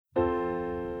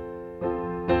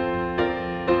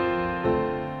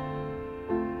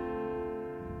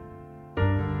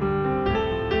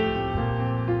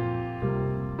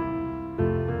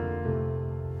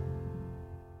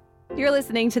You're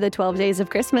listening to the 12 Days of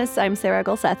Christmas. I'm Sarah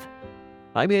Gulseth.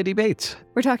 I'm Andy Bates.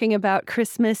 We're talking about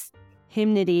Christmas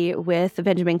hymnody with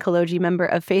Benjamin Kaloji, member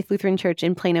of Faith Lutheran Church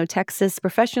in Plano, Texas,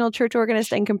 professional church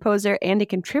organist and composer, and a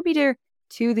contributor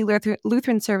to the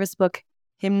Lutheran service book,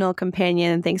 Hymnal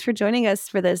Companion. Thanks for joining us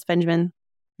for this, Benjamin.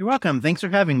 You're welcome. Thanks for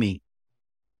having me.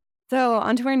 So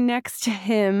on to our next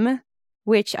hymn,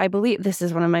 which I believe this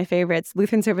is one of my favorites,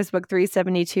 Lutheran Service Book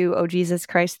 372, O Jesus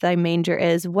Christ, Thy Manger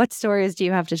Is. What stories do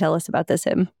you have to tell us about this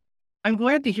hymn? I'm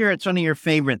glad to hear it's one of your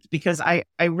favorites because I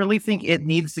really think it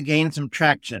needs to gain some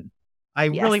traction. I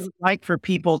really would like for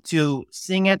people to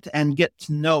sing it and get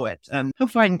to know it. And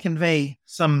hopefully I can convey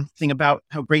something about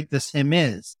how great this hymn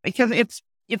is. Because it's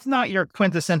not your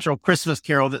quintessential Christmas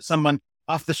carol that someone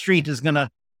off the street is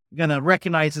gonna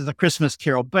recognize as a Christmas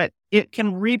carol, but it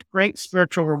can reap great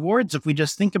spiritual rewards if we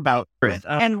just think about it.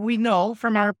 And we know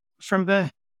from the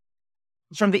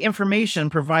information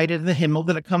provided in the hymnal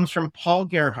that it comes from Paul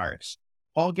Gerhardt.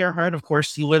 Paul Gerhardt, of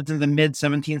course, he lived in the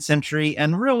mid-17th century,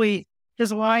 and really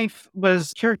his life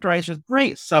was characterized with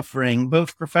great suffering,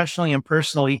 both professionally and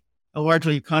personally,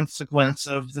 largely a consequence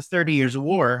of the 30 Years'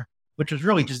 War, which was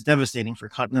really just devastating for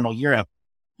continental Europe.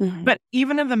 Mm-hmm. But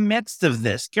even in the midst of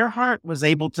this, Gerhardt was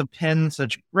able to pen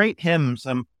such great hymns,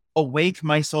 Awake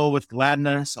My Soul with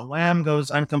Gladness, A Lamb Goes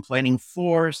Uncomplaining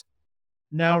Forth,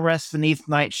 Now Rest Beneath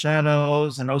Night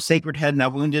Shadows, and O Sacred Head Now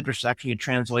Wounded, which is actually a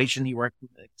translation. He worked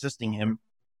with the existing hymn.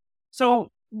 So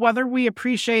whether we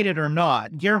appreciate it or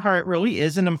not, Gerhardt really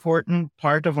is an important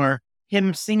part of our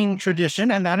hymn singing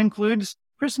tradition, and that includes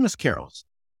Christmas carols.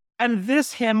 And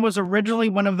this hymn was originally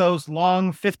one of those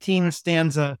long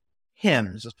 15-stanza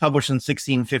hymns. It was published in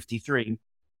 1653.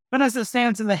 But as it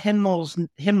stands in the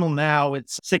hymnal now,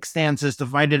 it's 6 stanzas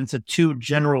divided into 2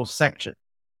 general sections.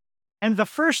 And the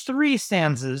first 3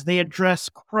 stanzas, they address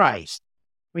Christ.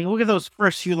 We look at those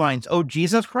first few lines. O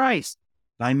Jesus Christ,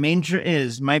 Thy manger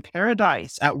is my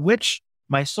paradise, at which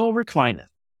my soul reclineth.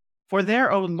 For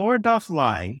there, O Lord, doth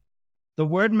lie the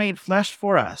Word made flesh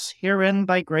for us. Herein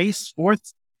Thy grace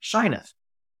forth shineth.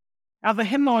 Now, the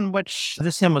hymnal in which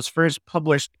this hymn was first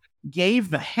published gave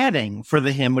the heading for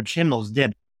the hymn, which hymnals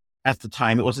did at the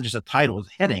time. It wasn't just a title, it was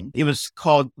a heading. It was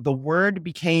called The Word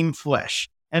Became Flesh.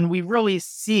 And we really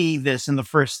see this in the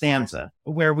first stanza,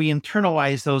 where we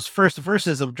internalize those first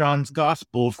verses of John's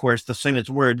Gospel, of course, the famous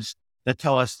words that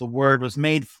tell us the Word was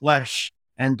made flesh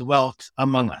and dwelt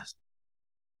among us.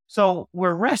 So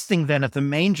we're resting then at the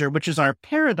manger, which is our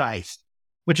paradise,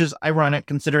 which is ironic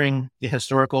considering the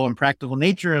historical and practical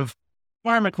nature of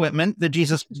farm equipment that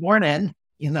Jesus was born in.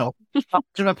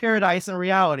 A paradise in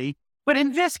reality. But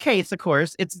in this case, of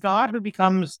course, it's God who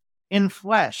becomes in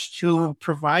flesh, who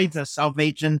provides us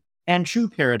salvation and true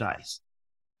paradise.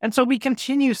 And so we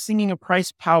continue singing of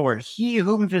Christ's power. He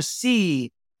whom the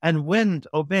sea and wind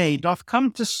obey doth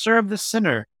come to serve the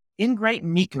sinner in great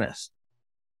meekness.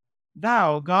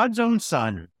 Thou, God's own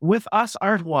Son, with us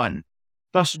art one.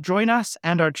 Thus join us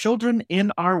and our children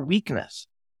in our weakness.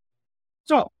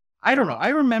 So, I don't know. I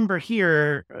remember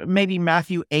here, maybe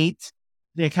Matthew 8,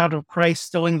 the account of Christ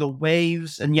stilling the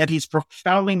waves, and yet he's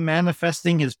profoundly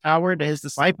manifesting his power to his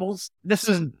disciples. This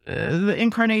is the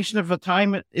incarnation of a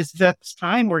time, is that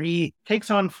time where he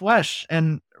takes on flesh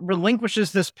and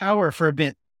relinquishes this power for a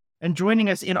bit, and joining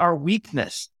us in our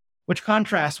weakness, which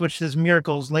contrasts with his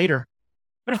miracles later.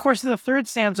 But of course, in the third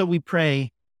stanza, we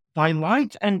pray, Thy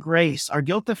light and grace our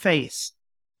guilt efface,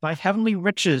 Thy heavenly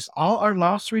riches all our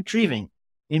loss retrieving.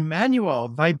 Emmanuel,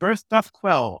 Thy birth doth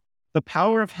quell the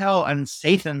power of hell and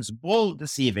Satan's bold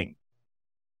deceiving.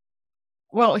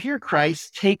 Well, here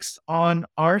Christ takes on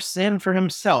our sin for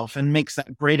himself and makes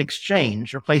that great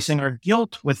exchange, replacing our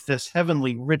guilt with this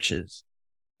heavenly riches.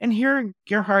 And here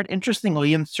Gerhardt,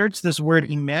 interestingly, inserts this word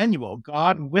Emmanuel,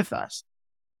 God with us,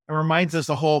 and reminds us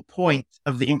the whole point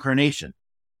of the incarnation.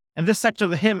 And this section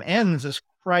of the hymn ends as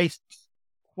Christ's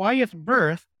quiet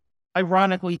birth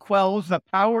ironically quells the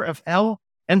power of hell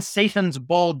and Satan's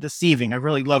bold deceiving. I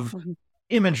really love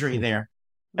imagery there.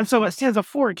 And so at stanza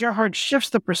 4, Gerhardt shifts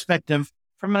the perspective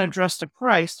from an address to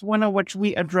Christ, one in which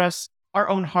we address our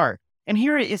own heart. And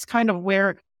here is kind of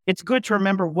where it's good to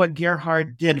remember what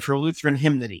Gerhardt did for Lutheran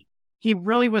hymnody. He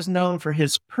really was known for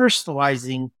his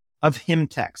personalizing of hymn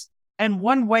text. And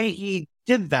one way he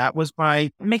did that was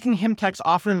by making hymn text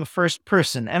often in the first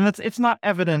person. And it's not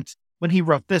evident when he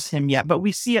wrote this hymn yet, but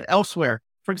we see it elsewhere.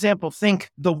 For example, think,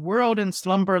 the world in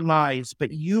slumber lies, but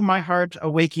you, my heart,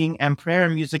 awaking and prayer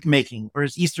and music making. Or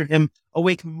his Easter hymn,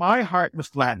 awake my heart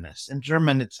with gladness. In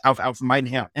German, it's auf mein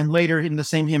Herz. And later in the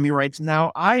same hymn, he writes,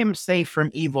 now I am safe from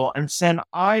evil, and sin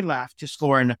I laugh to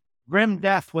scorn. Grim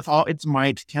death with all its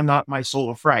might cannot my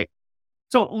soul affright.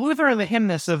 So Luther and the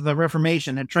hymnists of the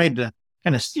Reformation had tried to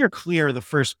kind of steer clear of the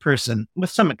first person, with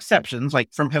some exceptions,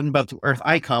 like "From Heaven Above to Earth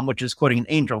I Come," which is quoting an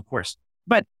angel, of course.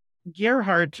 But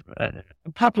Gerhard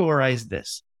popularized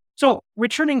this. So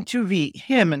returning to the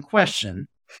hymn in question,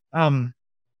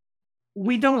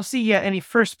 we don't see yet any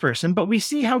first person, but we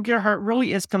see how Gerhard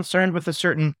really is concerned with a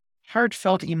certain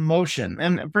heartfelt emotion.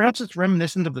 And perhaps it's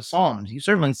reminiscent of the Psalms. You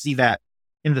certainly see that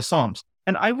in the Psalms.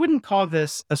 And I wouldn't call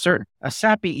this a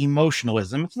sappy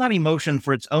emotionalism. It's not emotion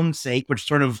for its own sake, which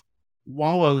sort of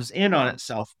wallows in on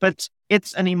itself, but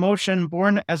it's an emotion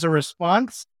born as a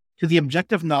response to the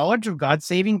objective knowledge of God's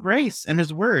saving grace and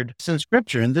his word in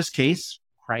Scripture, in this case,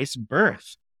 Christ's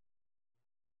birth.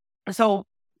 So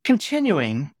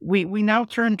continuing, we now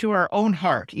turn to our own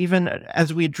heart, even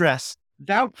as we address,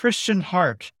 "Thou Christian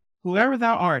heart, whoever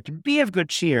thou art, be of good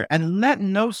cheer, and let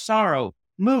no sorrow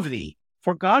move thee.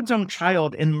 For God's own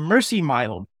child, in mercy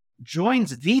mild,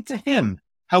 joins thee to him.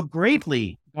 How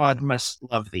greatly God must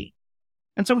love thee."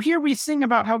 And so here we sing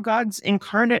about how God's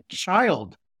incarnate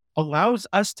child allows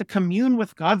us to commune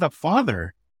with God the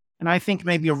Father. And I think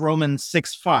maybe of Romans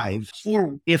 6:5,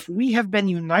 "For if we have been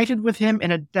united with him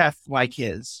in a death like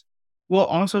his, we'll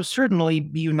also certainly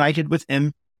be united with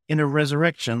him in a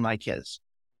resurrection like his."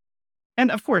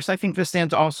 And of course, I think this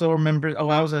stanza also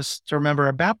allows us to remember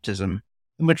our baptism,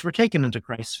 in which we're taken into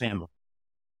Christ's family.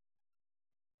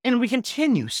 And we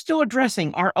continue, still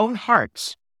addressing our own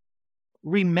hearts.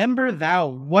 "Remember thou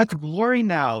what glory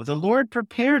now the Lord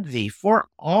prepared thee for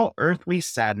all earthly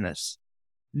sadness.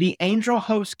 The angel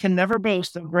host can never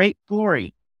boast of great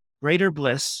glory, greater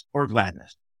bliss, or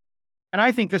gladness." And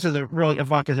I think this is a really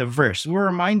evocative verse. We're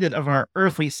reminded of our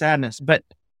earthly sadness, but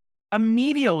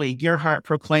immediately Gerhard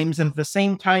proclaims, and at the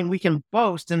same time, we can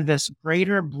boast in this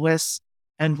greater bliss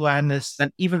and gladness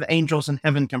that even the angels in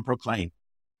heaven can proclaim.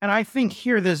 And I think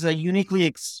here there's a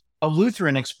uniquely a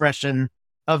Lutheran expression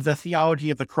of the theology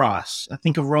of the cross. I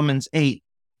think of Romans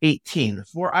 8:18.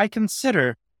 "For I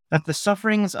consider that the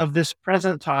sufferings of this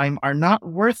present time are not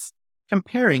worth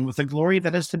comparing with the glory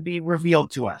that is to be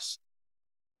revealed to us."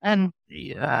 And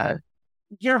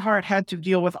Gerhard had to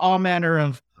deal with all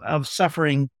manner of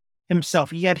suffering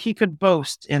himself, yet he could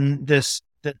boast in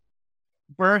the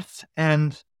birth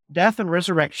and death and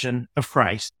resurrection of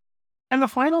Christ. And the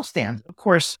final stanza, of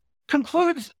course,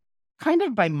 concludes kind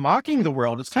of by mocking the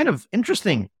world. It's kind of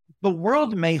interesting. "The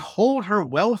world may hold her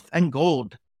wealth and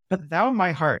gold, but thou,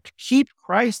 my heart, keep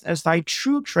Christ as thy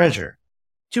true treasure.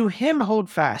 To him hold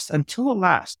fast until the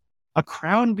last, a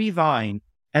crown be thine,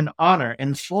 and honor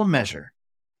in full measure."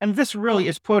 And this really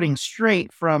is quoting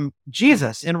straight from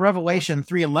Jesus in Revelation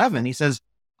 3:11. He says,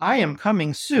 "I am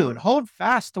coming soon. Hold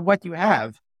fast to what you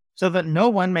have, so that no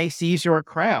one may seize your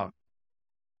crown."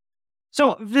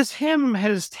 So this hymn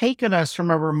has taken us from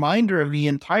a reminder of the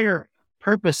entire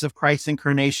purpose of Christ's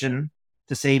incarnation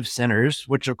to save sinners,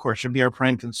 which of course should be our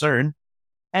prime concern,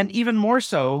 and even more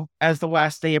so as the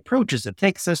last day approaches. It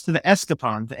takes us to the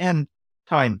eschaton, the end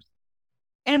time.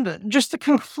 And just to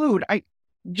conclude,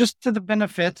 just to the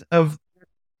benefit of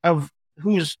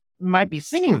who might be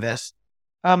singing this,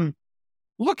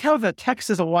 look how the text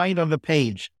is aligned on the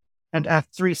page. And at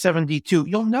 372,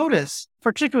 you'll notice,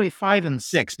 particularly 5 and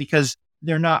 6, because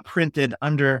they're not printed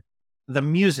under the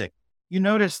music. You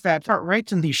notice that it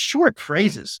writes in these short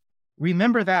phrases.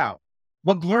 "Remember thou,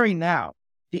 what glory now,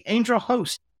 the angel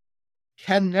host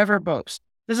can never boast."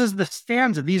 This is the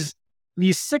stanza, these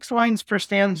 6 lines per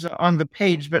stanza on the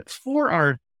page, but 4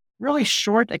 are really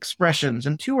short expressions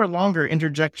and 2 are longer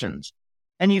interjections.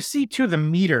 And you see too the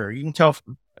meter, you can tell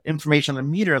information on the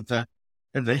meter of the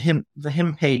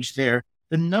hymn page there,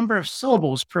 the number of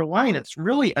syllables per line. It's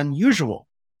really unusual.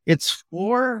 It's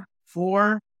 4,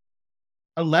 4,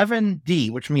 11D,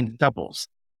 which means doubles.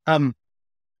 And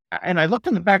I looked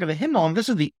in the back of the hymnal, and this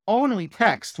is the only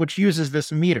text which uses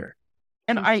this meter.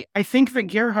 And I think that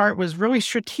Gerhard was really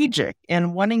strategic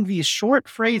in wanting these short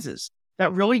phrases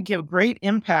that really give great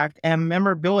impact and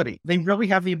memorability. They really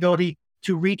have the ability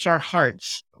to reach our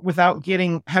hearts without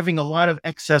having a lot of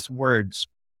excess words.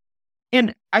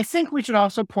 And I think we should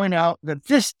also point out that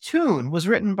this tune was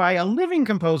written by a living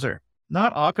composer.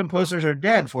 Not all composers are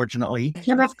dead, fortunately.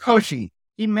 Kenneth Cauchy.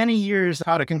 He many years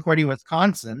taught at Concordia,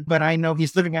 Wisconsin, but I know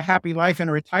he's living a happy life in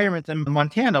retirement in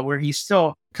Montana, where he's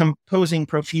still composing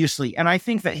profusely. And I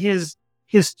think that his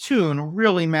tune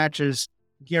really matches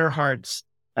Gerhard's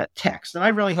text. And I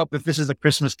really hope that this is a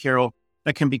Christmas carol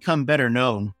that can become better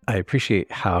known. I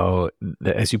appreciate how,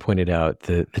 as you pointed out,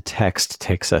 the text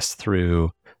takes us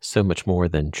through so much more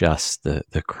than just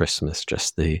the Christmas,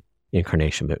 just the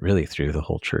incarnation, but really through the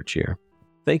whole church year.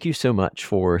 Thank you so much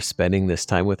for spending this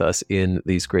time with us in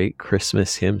these great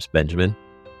Christmas hymns, Benjamin.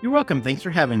 You're welcome. Thanks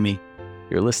for having me.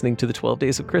 You're listening to the 12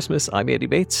 Days of Christmas. I'm Andy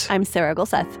Bates. I'm Sarah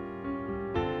Gulseth.